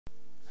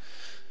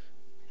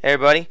Hey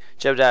everybody,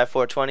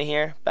 Jebediah420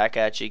 here, back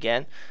at you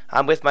again.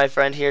 I'm with my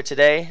friend here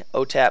today,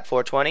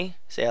 otaaps420.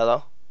 Say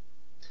hello.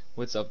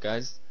 What's up,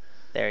 guys?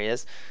 There he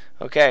is.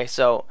 Okay,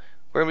 so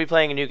we're going to be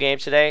playing a new game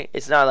today.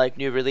 It's not like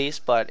new release,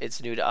 but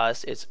it's new to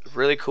us. It's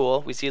really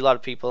cool. We see a lot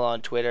of people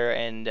on Twitter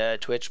and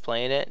Twitch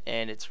playing it,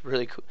 and it's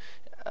really cool.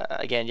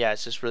 Again, yeah,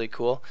 it's just really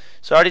cool.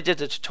 So I already did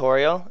the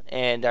tutorial,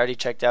 and I already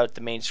checked out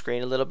the main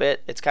screen a little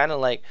bit. It's kind of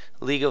like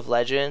League of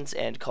Legends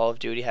and Call of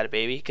Duty had a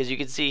baby, because you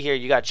can see here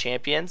you got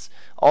champions,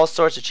 all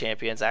sorts of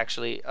champions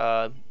actually.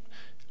 I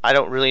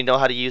don't really know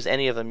how to use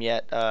any of them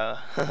yet,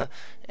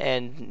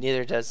 and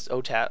neither does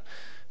OTAP.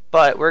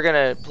 But we're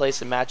gonna play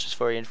some matches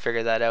for you and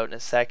figure that out in a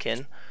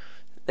second.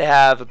 They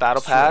have a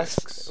battle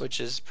pass, which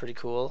is pretty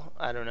cool.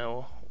 I don't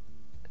know,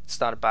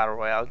 it's not a battle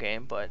royale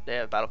game, but they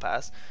have a battle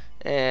pass,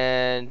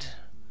 and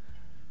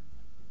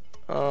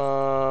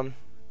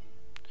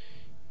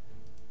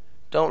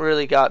don't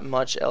really got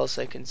much else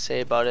I can say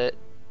about it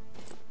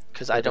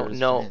because I don't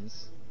know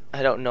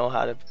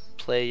how to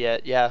play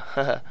yet.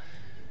 Yeah.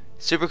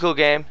 Super cool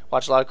game.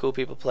 Watch a lot of cool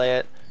people play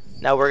it.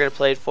 Now we're gonna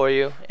play it for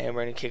you, and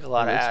we're gonna kick a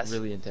lot of ass. It's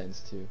really intense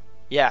too.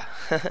 Yeah.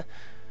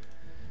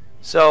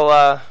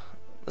 So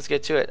let's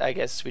get to it. I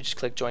guess we just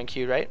click join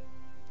queue, right?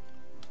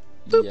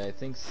 Boop. Yeah, I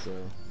think so.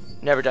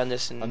 Never done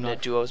this in the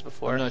duos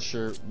before. I'm not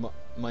sure.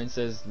 Mine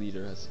says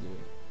leader has to do it.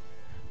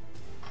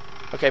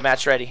 Okay,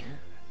 match ready.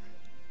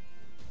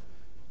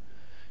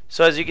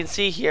 So as you can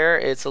see here,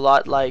 it's a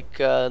lot like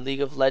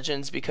League of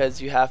Legends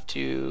because you have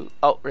to.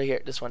 Oh, right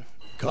here, this one.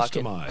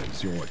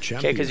 Customize your champion.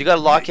 Okay, because you got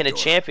to lock in a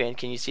champion.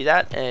 Can you see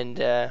that? And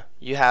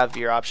you have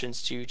your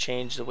options to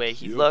change the way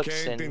he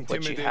looks and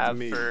what you have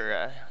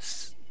for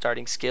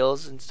starting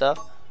skills and stuff.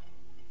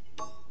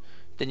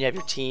 Then you have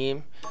your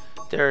team.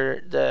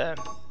 The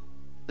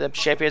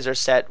champions are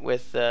set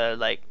with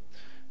like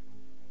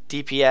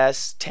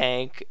DPS,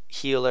 tank,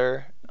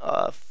 healer,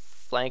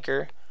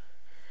 flanker.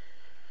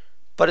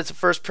 But it's a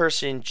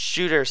first-person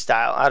shooter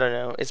style. I don't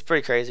know. It's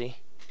pretty crazy.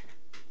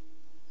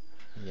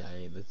 Yeah,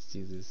 hey, let's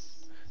do this.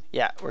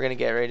 Yeah, we're gonna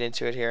get right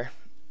into it here.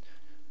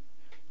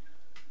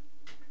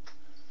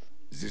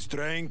 The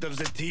strength of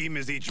the team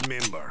is each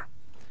member,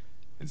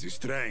 and the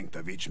strength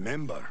of each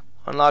member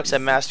Unlocks at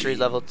mastery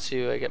level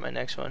 2. I get my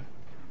next one.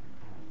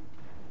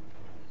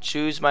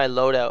 Choose my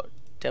loadout.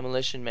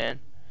 Demolition Man.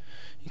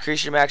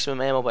 Increase your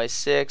maximum ammo by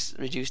 6.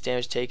 Reduce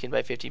damage taken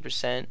by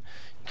 50%.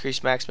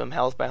 Increase maximum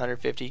health by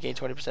 150. Gain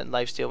 20%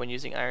 lifesteal when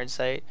using Iron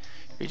Sight.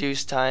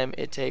 Reduce time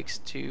it takes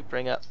to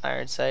bring up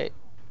Iron Sight.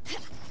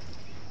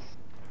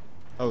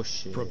 Oh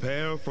shit.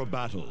 Prepare for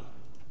battle.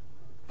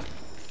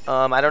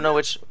 I don't know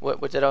which one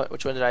did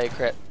I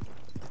crit?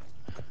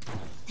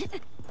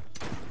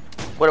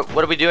 What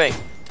are we doing?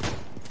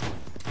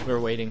 We're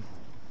waiting.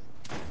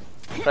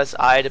 Press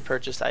I to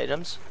purchase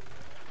items.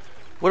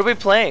 What are we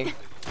playing?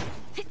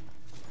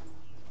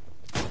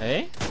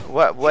 Hey?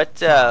 What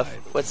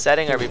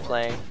setting are we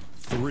playing?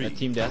 A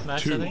team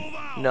deathmatch, I think?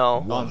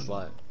 No.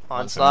 Onslaught.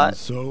 Onslaught? And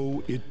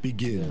so it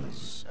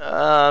begins.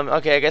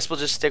 Okay, I guess we'll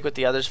just stick with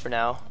the others for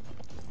now.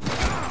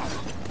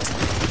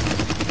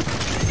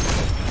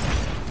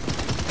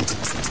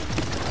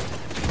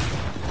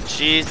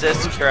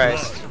 Jesus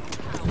Christ.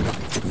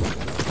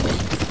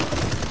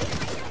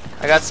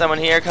 I got someone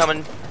here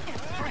coming.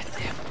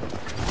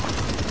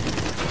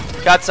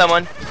 Got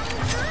someone.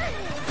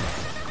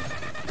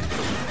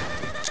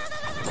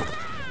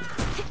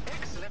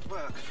 Excellent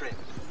work, friend.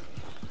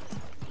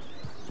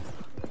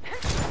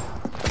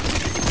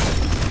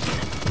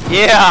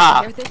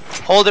 Yeah!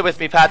 Hold it with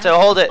me, Pato.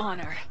 Hold it.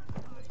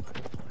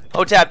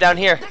 OTAP down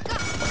here.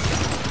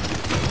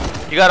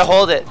 You gotta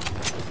hold it.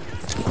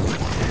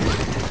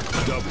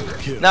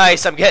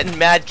 Nice, I'm getting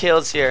mad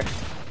kills here.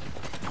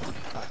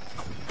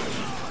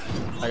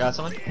 I got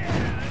someone.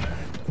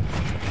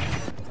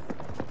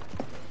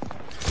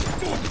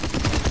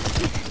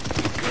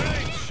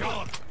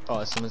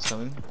 Oh, someone's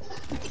coming.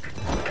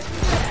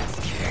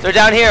 They're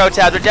down here,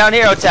 OTAP. They're down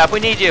here, OTAP. We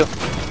need you.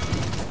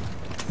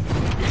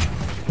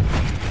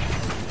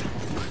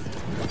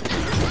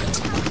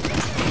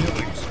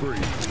 Killing spree.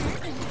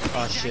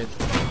 Oh shit.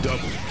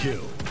 Double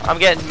kill. I'm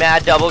getting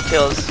mad double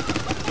kills.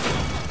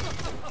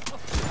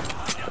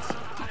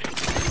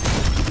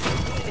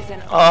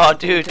 Oh,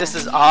 dude, this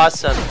is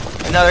awesome.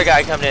 Another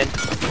guy coming in.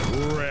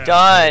 Rampage.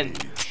 Done.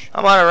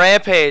 I'm on a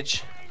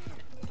rampage.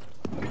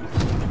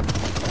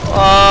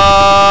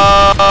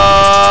 Oh!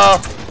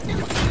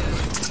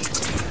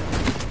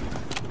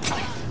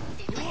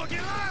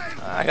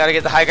 I gotta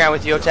get the high ground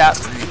with you, OTAP.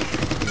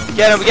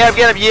 Get him, get him,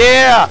 get him,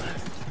 yeah!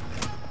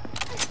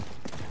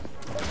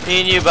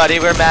 Me and you, buddy,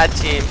 we're a mad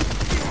team.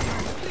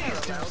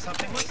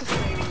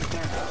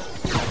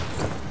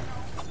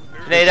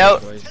 Grenade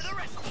out.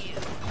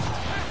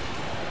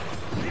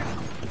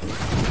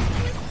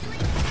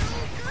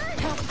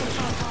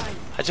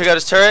 I took out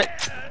his turret.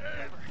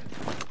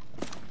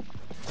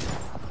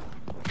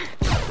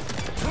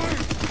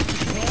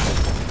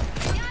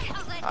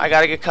 I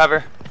gotta get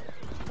cover.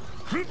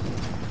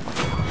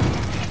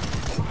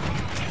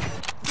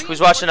 Who's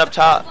watching up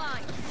top?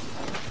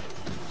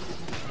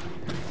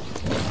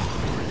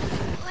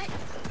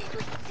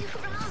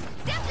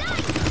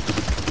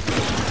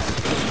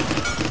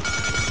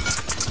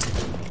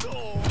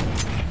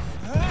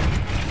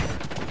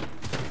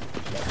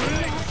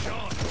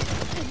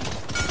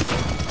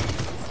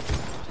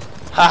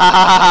 Ha ha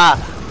ha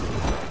ha!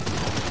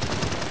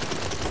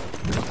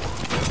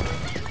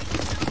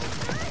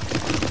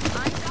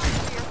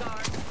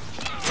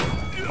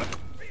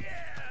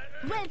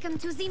 Welcome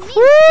to the meat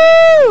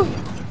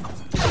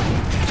Woo!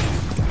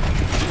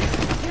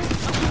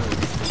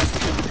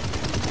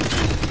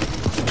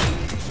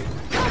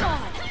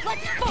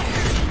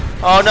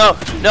 Oh no,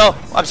 no,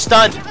 I'm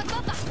stunned.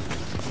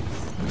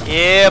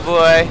 Yeah,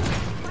 boy.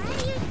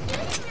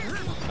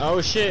 Oh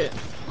shit.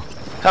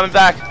 Coming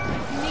back.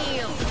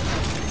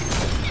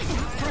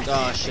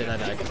 Oh shit, I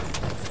died.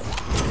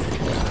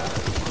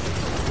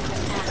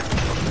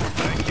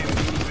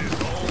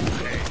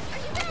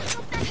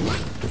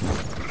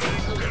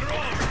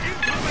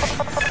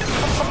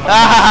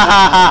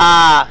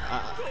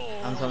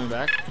 I'm coming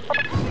back.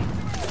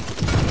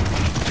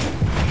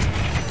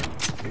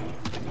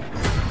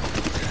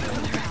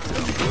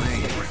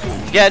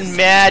 Getting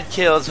mad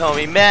kills,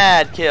 homie.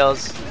 Mad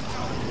kills.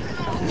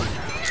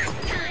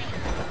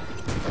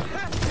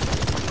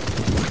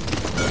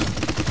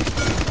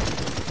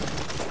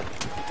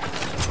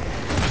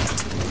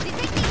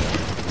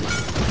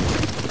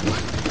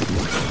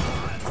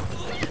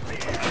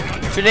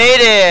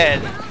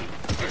 Grenaded!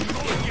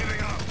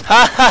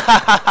 Ha ha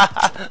ha ha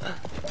ha!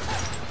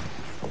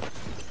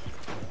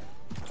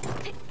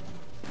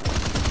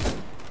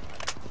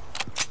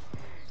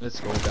 Let's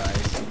go,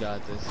 guys. We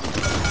got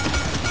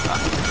this.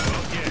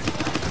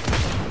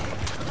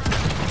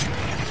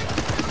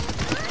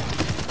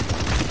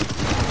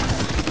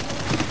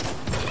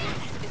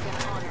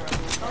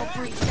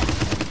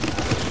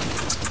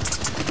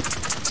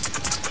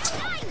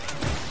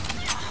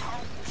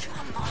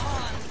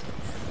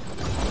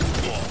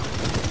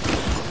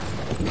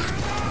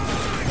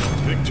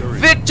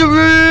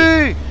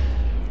 Victory!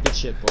 Good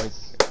shit,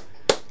 boys.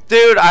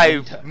 Dude, I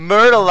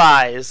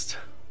myrtleized.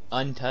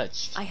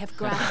 Untouched. I have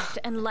grasped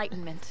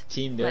enlightenment.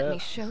 Teamed Let up. me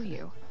show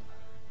you.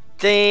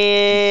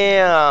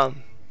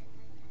 Damn.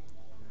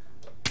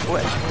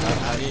 What?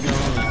 How do you know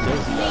how many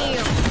kills you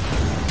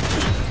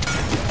got?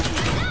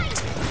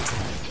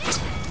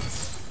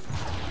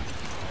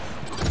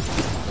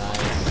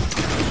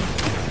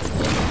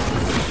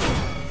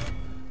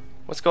 Nice.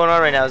 What's going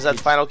on right now? Is that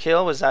the final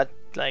kill? Was that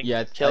like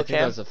Yeah, kill I think that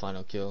cam? was the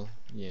final kill.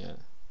 Yeah.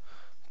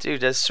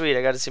 Dude, that's sweet.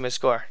 I got to see my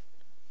score.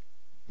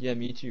 Yeah,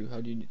 me too.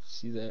 How do you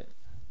see that?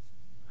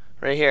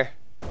 Right here.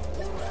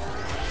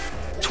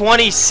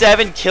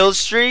 27 kill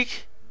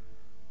streak?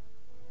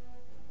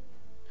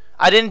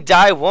 I didn't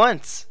die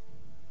once.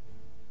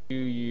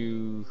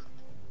 You.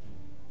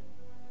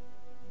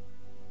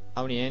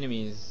 How many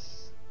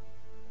enemies?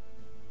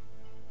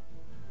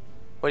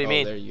 What do you Oh,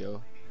 mean? there you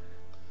go.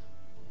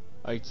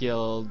 I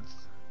killed.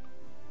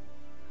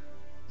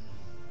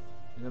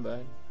 Not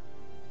bad.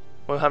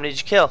 Well, how many did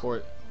you kill?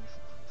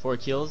 Four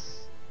kills.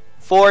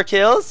 4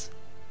 kills?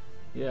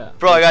 Yeah.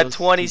 Bro, I 4 got kills, 2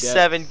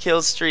 27 deaths.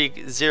 kill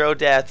streak, 0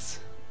 deaths.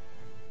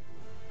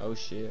 Oh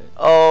shit.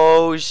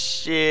 Oh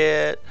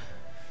shit.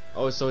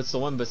 Oh, so it's the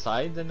one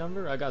beside the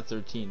number? I got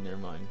 13. Never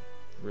mind.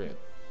 Rip.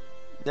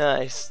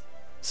 Nice.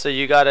 So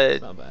you got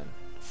It's a not bad.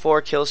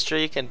 4 kill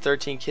streak and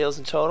 13 kills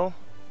in total?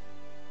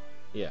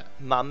 Yeah.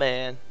 My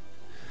man.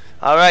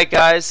 Alright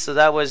guys, so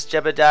that was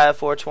Jebediah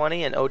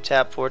 420 and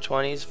otap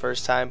 420's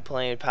first time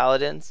playing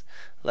Paladins.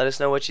 Let us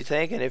know what you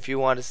think, and if you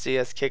want to see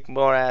us kick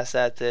more ass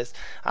at this.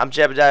 I'm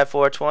Jebediah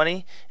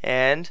 420,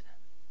 and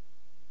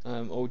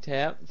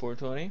otap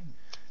 420.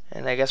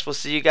 I guess we'll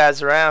see you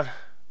guys around.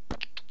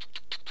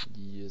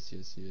 Yes,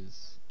 yes,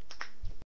 yes.